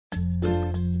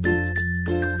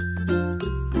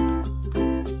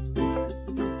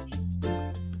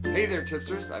Hey there,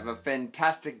 tipsters. I have a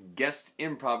fantastic guest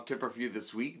improv tipper for you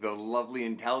this week, the lovely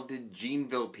and talented Jean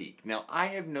Villepique. Now, I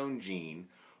have known Jean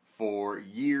for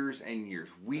years and years.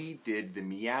 We did the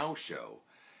Meow Show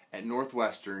at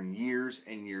Northwestern years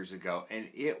and years ago, and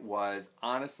it was,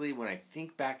 honestly, when I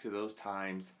think back to those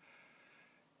times,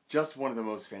 just one of the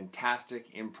most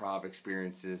fantastic improv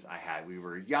experiences I had. We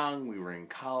were young, we were in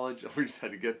college, we just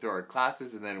had to get through our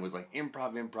classes, and then it was like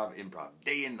improv,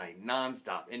 day and night,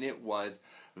 nonstop, and it was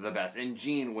the best. And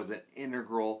Jean was an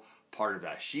integral part of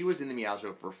that. She was in the Meow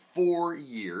Show for 4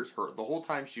 years. The whole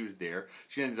time she was there,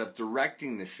 she ended up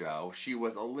directing the show. She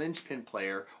was a linchpin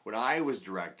player when I was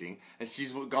directing, and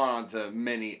she's gone on to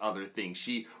many other things.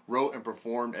 She wrote and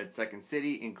performed at Second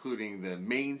City, including the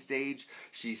main stage.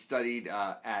 She studied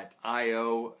at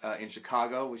I.O. In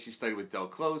Chicago, where she studied with Del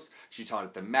Close. She taught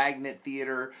at the Magnet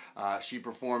Theater. She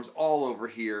performs all over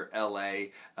here,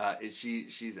 L.A. She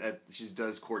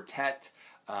does quartet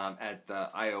at the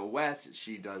I.O. West.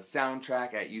 She does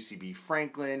soundtrack at UCB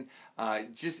Franklin.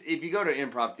 Just if you go to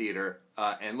improv theater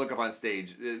and look up on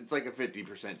stage, it's like a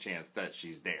 50% chance that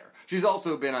she's there. She's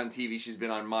also been on TV. She's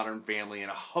been on Modern Family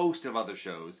and a host of other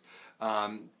shows.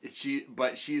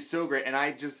 But she's so great, and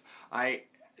I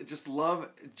just love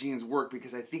Jean's work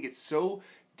because I think it's so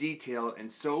detailed and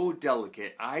so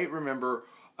delicate. I remember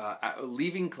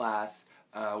leaving class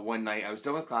one night. I was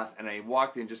done with class and I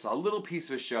walked in, just saw a little piece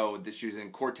of a show that she was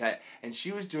in quartet, and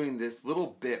she was doing this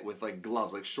little bit with like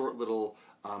gloves, like short little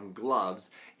gloves,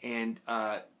 and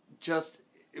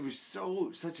it was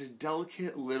such a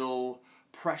delicate little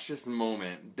precious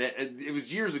moment that it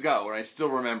was years ago, and I still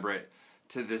remember it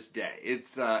to this day.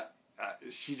 It's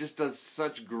she just does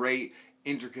such great,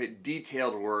 intricate,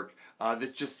 detailed work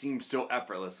that just seems so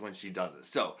effortless when she does it.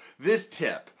 So this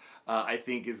tip, I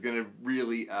think, is going to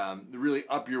really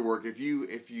up your work. If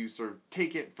you sort of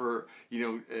take it for,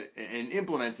 and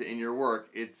implement it in your work,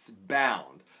 it's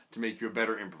bound to make you a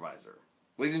better improviser.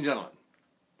 Ladies and gentlemen,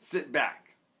 sit back,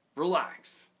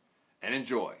 relax, and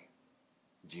enjoy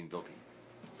Jean Villepique.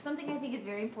 Something I think is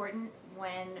very important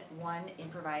when one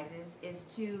improvises is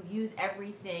to use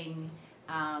everything.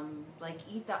 Like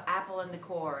eat the apple and the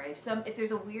core. If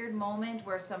there's a weird moment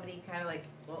where somebody kind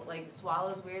of like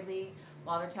swallows weirdly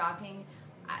while they're talking,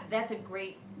 that's a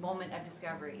great moment of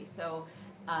discovery. So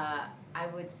I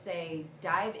would say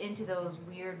dive into those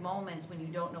weird moments when you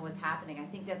don't know what's happening. I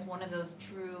think that's one of those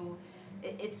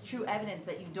it's true evidence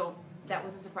that that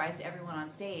was a surprise to everyone on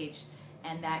stage,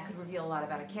 and that could reveal a lot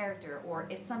about a character. Or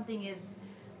if something is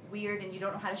weird and you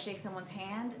don't know how to shake someone's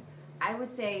hand, I would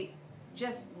say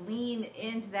just lean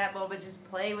into that moment, just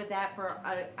play with that for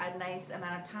a nice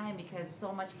amount of time, because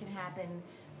so much can happen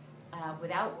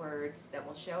without words that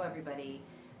will show everybody,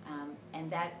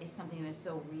 and that is something that's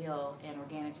so real and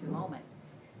organic to the moment.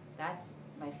 That's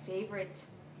my favorite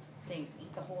things.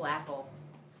 Eat the whole apple.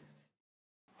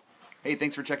 Hey,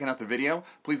 thanks for checking out the video.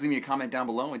 Please leave me a comment down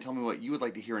below and tell me what you would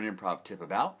like to hear an improv tip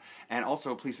about. And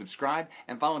also, please subscribe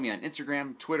and follow me on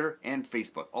Instagram, Twitter, and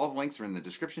Facebook. All the links are in the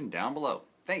description down below.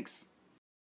 Thanks.